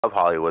love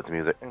Hollywood's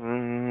music.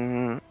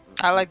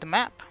 I like the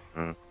map.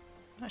 Not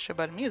sure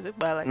about the music,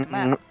 but I like the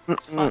map.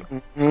 It's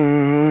fun.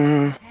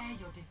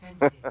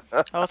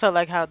 I also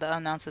like how the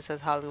announcer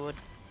says Hollywood.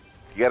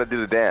 You gotta do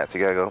the dance.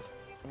 You gotta go.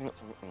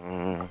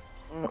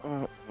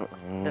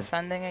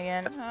 Defending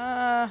again?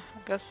 I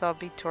guess I'll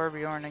be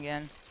TORBJÖRN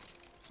again.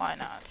 Why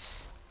not?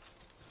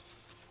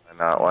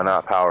 Why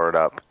not power it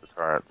up? The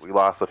current. We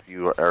lost a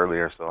few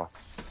earlier, so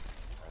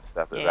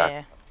step it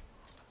back.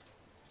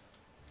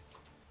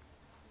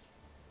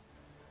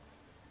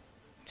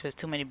 It says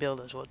too many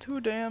builders. Well,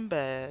 too damn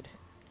bad.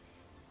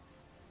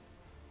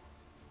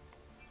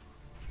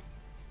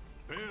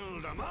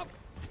 Build them up.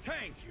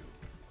 Thank you.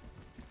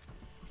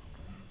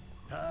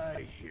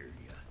 I hear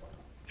you.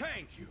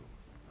 Thank you.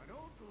 I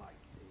don't like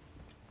this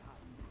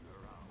hanging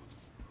around.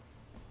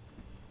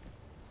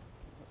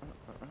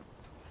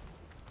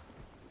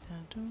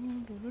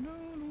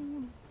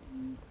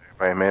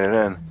 Everybody made it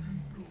in.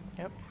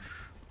 Yep.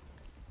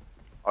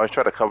 I always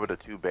try to cover the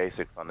two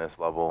basics on this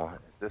level.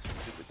 Is this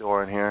stupid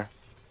door in here?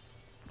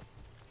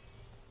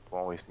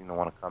 Always seem to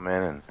want to come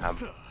in and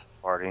have a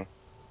party. And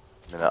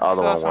then the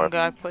other one some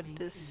guy put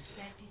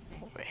this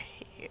over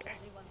here.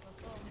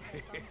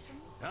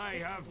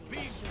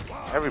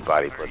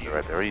 Everybody puts it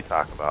right there. What are you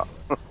talking about?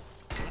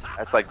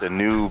 That's like the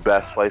new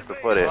best place to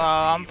put it.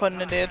 Well, I'm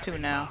putting it there too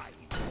now.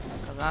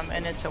 Because I'm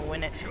in it to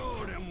win it.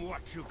 Show them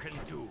what you can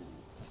do.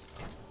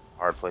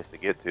 Hard place to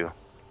get to.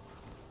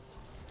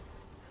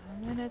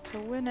 I'm in it to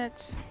win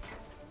it.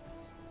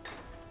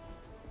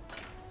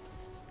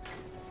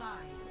 5,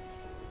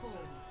 4,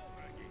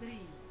 3,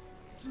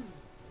 2.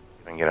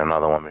 Even get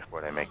another one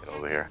before they make it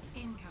over here.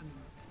 Incoming.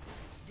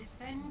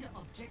 Defend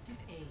objective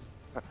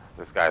A.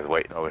 This guy's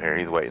waiting over here.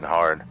 He's waiting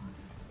hard.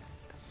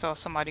 Saw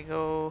somebody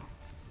go.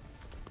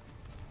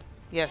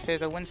 Yes,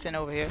 there's a Winston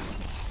over here.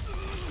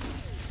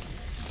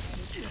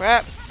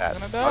 Crap! I'm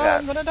gonna die.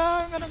 I'm gonna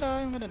die. I'm gonna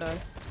die. I'm gonna die.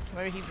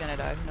 Maybe he's gonna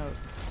die. Who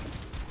knows?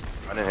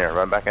 Run in here.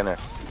 Run back in there.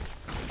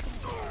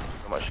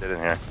 So much shit in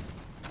here.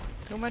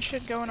 Too much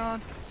shit going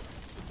on.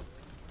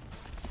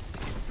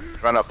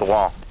 Run up the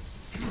wall.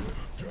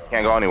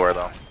 Can't go anywhere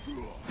though.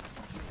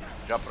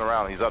 Jumping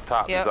around. He's up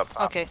top. Yep. He's up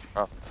top. Okay.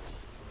 Oh.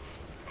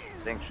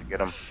 Thing should get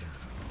him.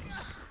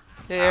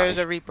 There's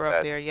a Reaper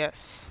up there.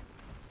 Yes.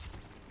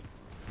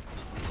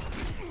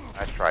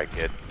 Nice try,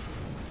 kid.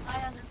 I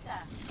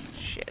understand.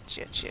 Shit.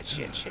 Shit. Shit.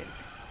 Shit. Shit.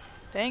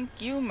 Thank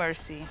you,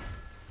 Mercy.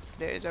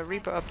 There's a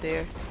Reaper up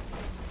there.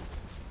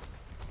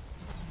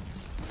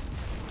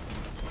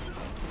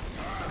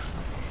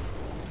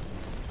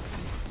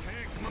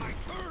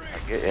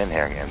 Get in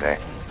here, Gande.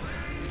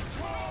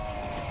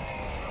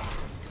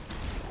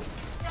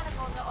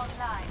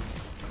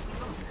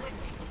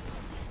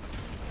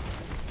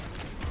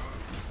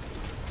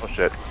 Oh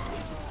shit.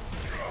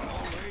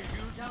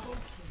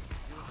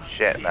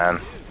 Shit, man.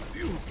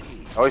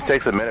 It always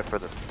takes a minute for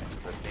the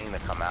thing to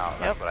come out.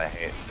 That's what I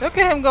hate. Look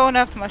at him going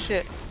after my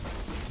shit.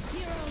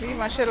 Leave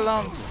my shit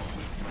alone.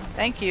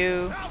 Thank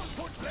you.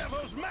 Output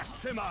levels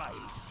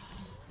maximized.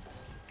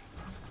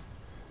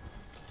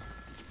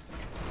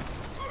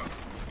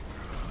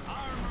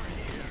 Armor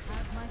here.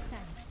 Have my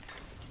thanks.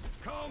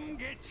 Come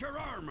get your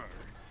armor.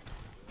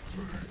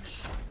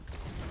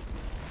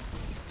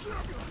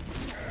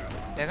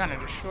 They're gonna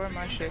destroy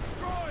my shit.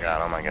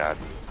 God, oh my god.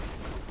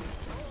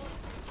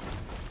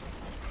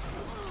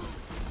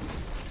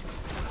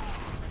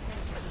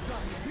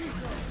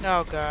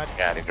 Oh god.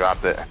 God, he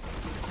dropped it.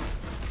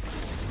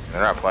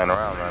 They're not playing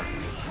around, man.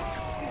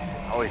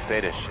 I always say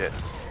this shit.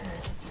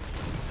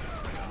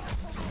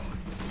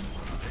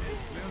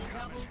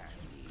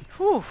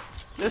 Whew.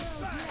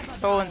 This is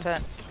so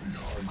intense.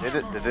 Did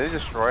they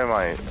destroy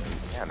my...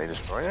 Yeah, they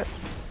destroyed it?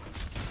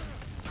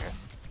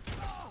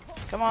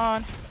 Come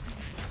on.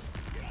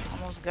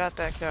 Almost got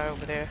that guy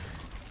over there.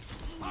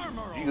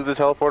 You use the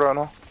teleporter or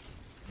no?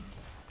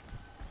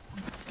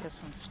 Get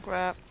some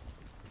scrap.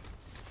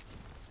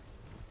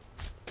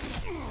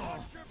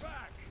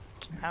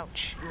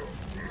 Ouch.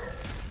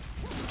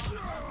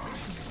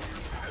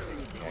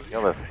 Yeah,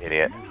 kill this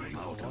idiot.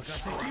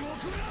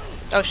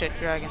 Oh shit,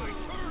 dragon.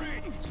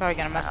 It's probably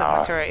gonna mess up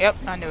my turret. Yep,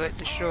 I knew it.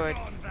 Destroyed.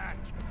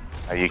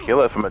 You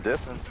kill it from a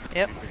distance.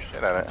 Yep. Your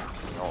shit at it.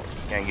 You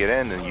can't get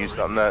in and use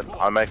something that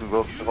automatically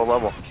goes to the whole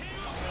level.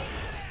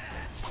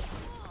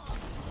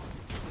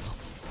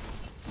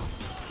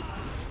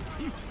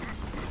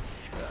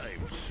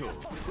 I'm so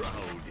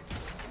proud.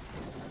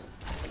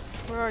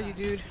 Where are you,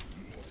 dude?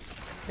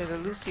 There's a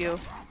Lucio.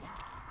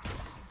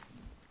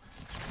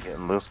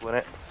 Getting loose with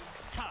it.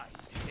 Time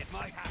to get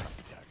my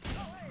hands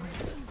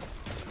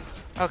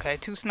dirty. Okay,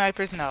 2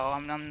 snipers. No,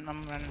 I'm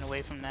running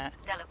away from that.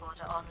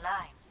 Teleporter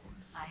online.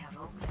 I have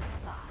opened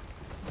the bar.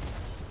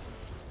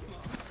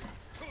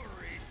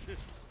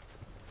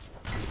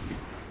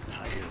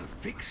 I'll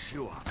fix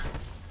you up.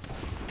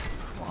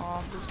 Come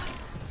on, Lucio.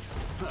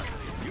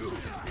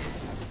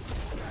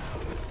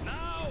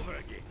 Now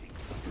we're getting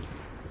somewhere.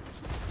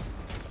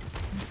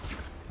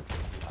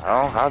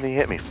 Oh, how'd he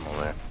hit me from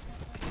over there?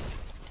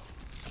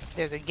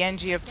 There's a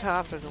Genji up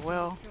top as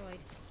well.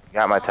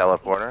 Got my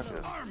teleporter,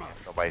 'cause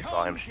nobody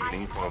saw him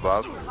shooting from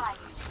above.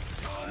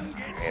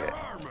 Made it.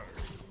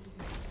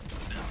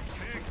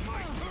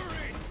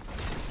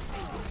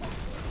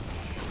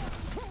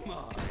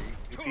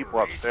 Two people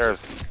upstairs.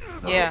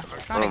 Yeah,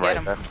 trying to get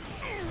him. There.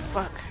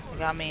 Fuck, he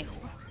got me.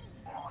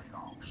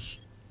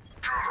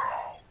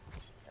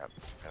 Yep,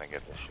 gonna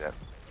get this shit.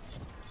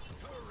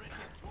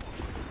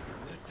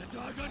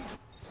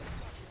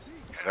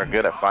 They're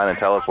good at finding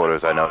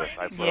teleporters, I noticed.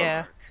 I put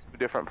them 2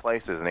 different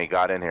places and they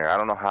got in here. I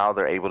don't know how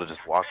they're able to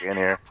just walk in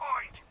here.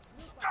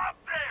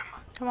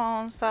 Come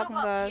on, stop him,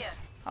 guys.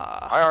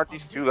 Why aren't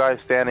these 2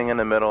 guys standing in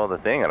the middle of the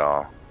thing at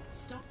all?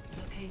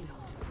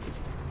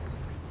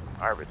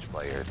 Garbage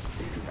players.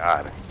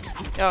 God.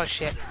 Oh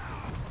shit.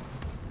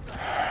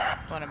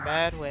 Going a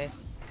bad way.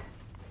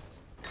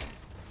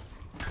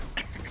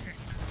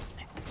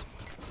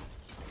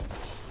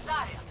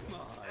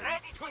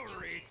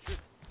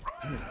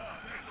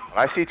 When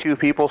I see 2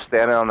 people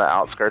standing on the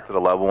outskirts of the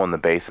level when the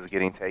base is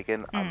getting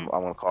taken, I'm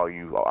gonna call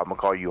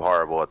you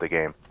horrible at the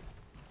game.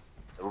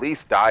 At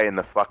least die in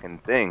the fucking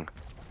thing,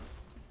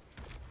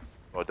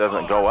 so it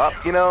doesn't go up,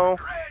 you know.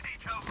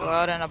 Go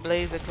out in a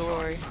blaze of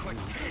glory.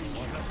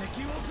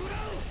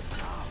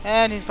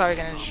 And he's probably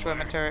gonna destroy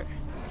my turret.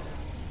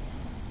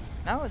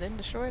 No, it didn't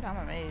destroy it. I'm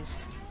amazed.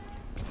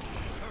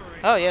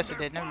 Oh yes, it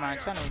did. Never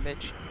mind. Son of a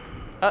bitch.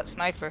 Oh,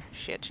 sniper.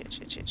 Shit.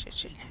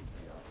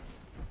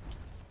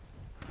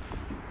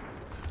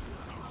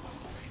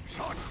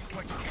 Such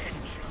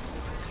potential.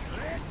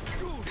 Let's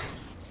do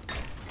this.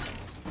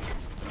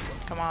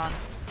 Come on.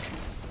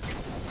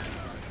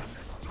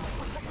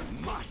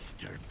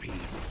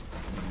 Masterpiece.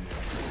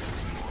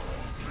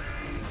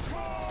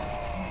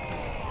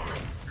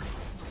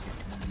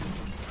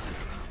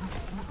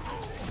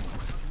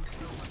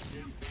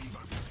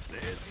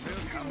 This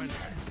will come in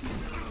handy.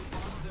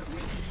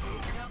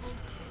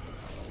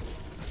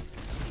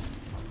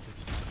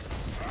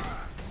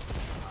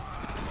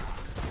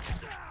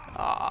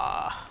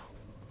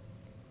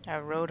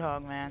 That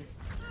Roadhog, man.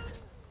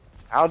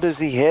 How does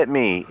he hit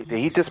me? Did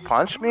he just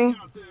punch me?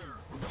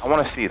 I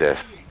want to see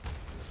this.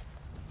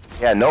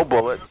 Yeah, no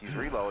bullets. He's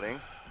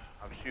reloading.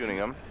 I'm shooting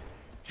him.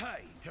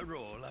 Time to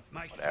roll up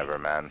my Whatever,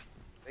 man.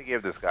 They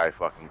give this guy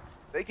fucking...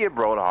 They give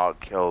Roadhog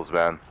kills,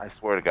 man. I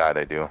swear to God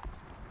they do.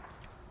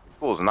 This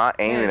fool's not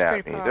aiming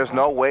at me. There's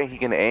no way he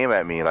can aim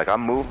at me. Like,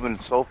 I'm moving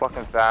so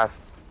fucking fast.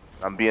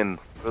 I'm being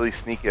really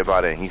sneaky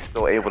about it, and he's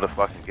still able to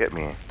fucking get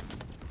me.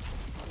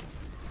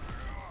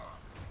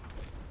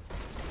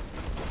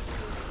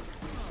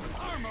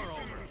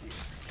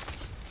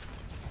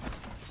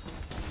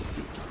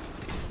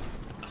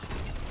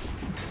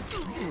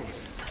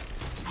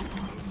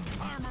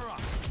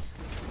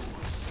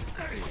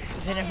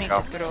 Didn't mean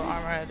to throw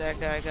armor at that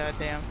guy,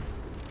 goddamn.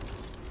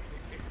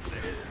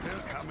 This will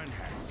come in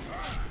handy.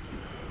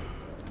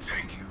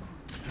 Thank you.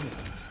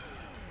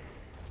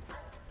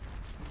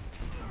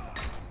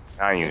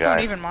 Now you This guys.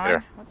 one even mine?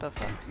 Here. What the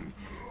fuck?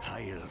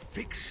 I'll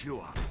fix you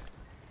up.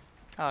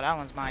 Oh, that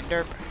one's mine.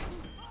 Derp.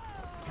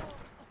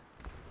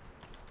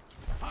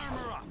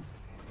 Armor up.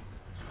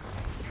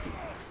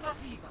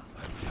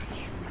 I've got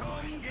you in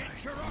my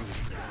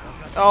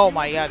sights. Oh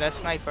my god, that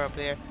sniper up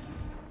there.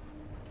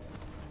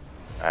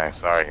 Alright,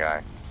 sorry,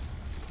 guy.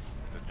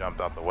 Just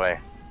jumped out the way.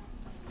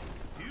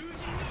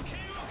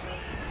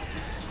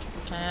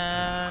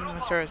 And my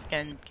turret's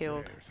getting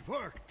killed. There's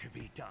work to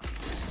be done.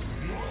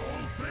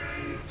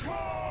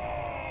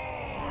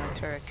 My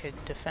turret could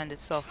defend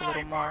itself a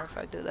little more if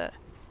I do that.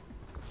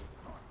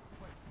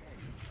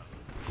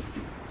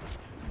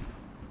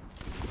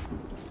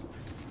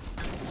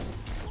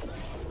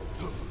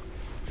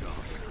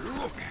 Just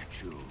look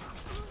at you.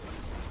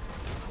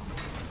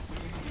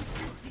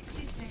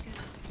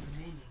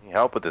 Need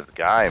help with this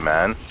guy,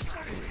 man.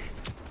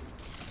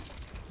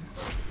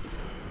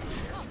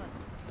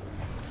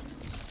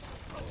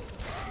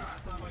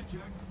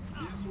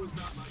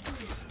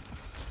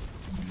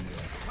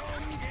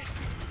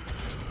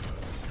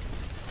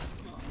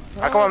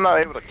 How come I'm not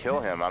able to kill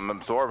him? I'm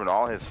absorbing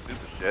all his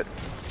stupid shit.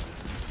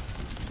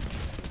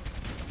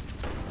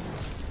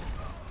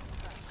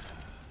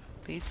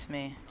 Beats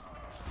me.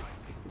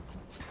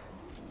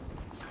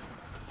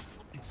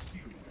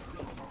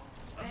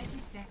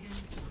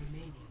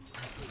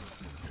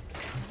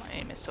 My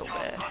aim is so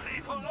bad.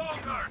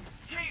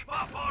 Keep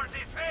up our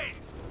defense.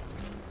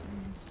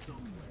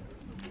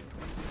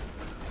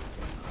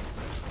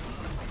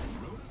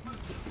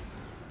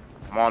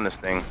 I'm on this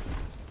thing.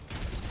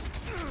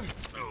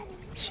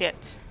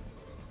 Shit.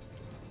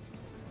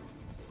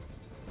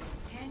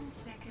 10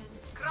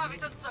 seconds.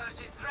 Graviton surge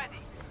is ready.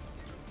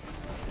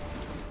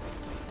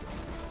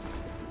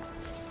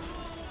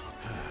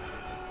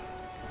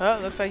 Oh,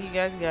 looks like you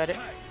guys got it.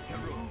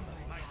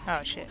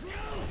 Oh shit.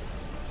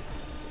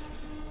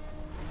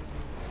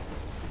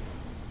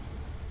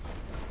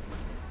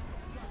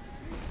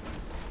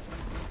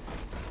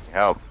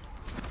 Help.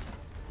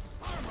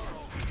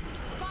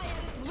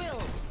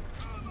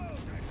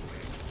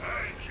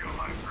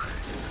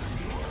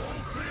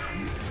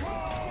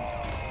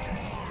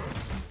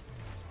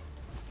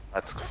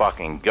 Let's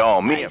fucking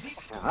go. Me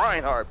Nice. and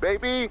Reinhardt,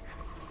 baby.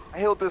 I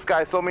healed this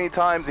guy so many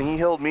times, and he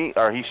healed me,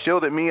 or he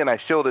shielded me, and I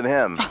shielded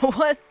him.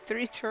 What?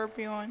 3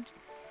 TORBJÖRNs?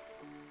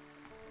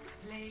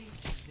 Play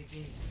the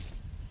game.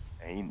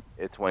 And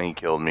it's when he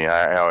killed me.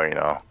 I already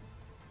know.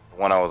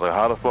 When I was like,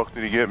 how the fuck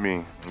did he get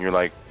me? And you're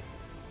like,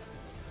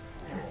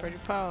 You're pretty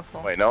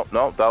powerful. wait, no,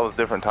 that was a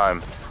different time.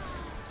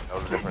 That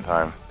was a different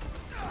time.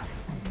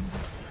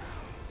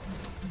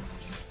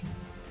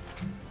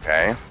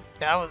 Okay.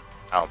 That was...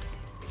 Ow.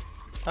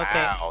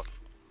 Okay. Ow.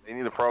 They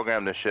need to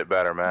program this shit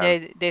better,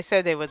 man. They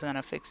said they was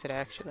gonna fix it,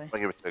 actually. I'll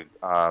give it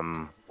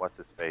to, what's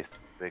his face?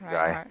 Big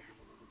guy. Right.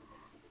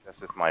 That's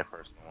just my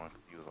personal one.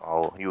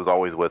 He was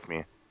always with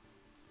me.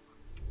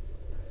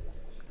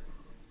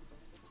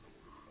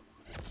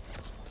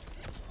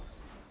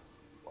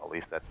 Well, at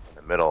least that's in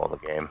the middle of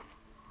the game.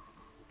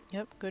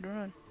 Yep, good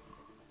run.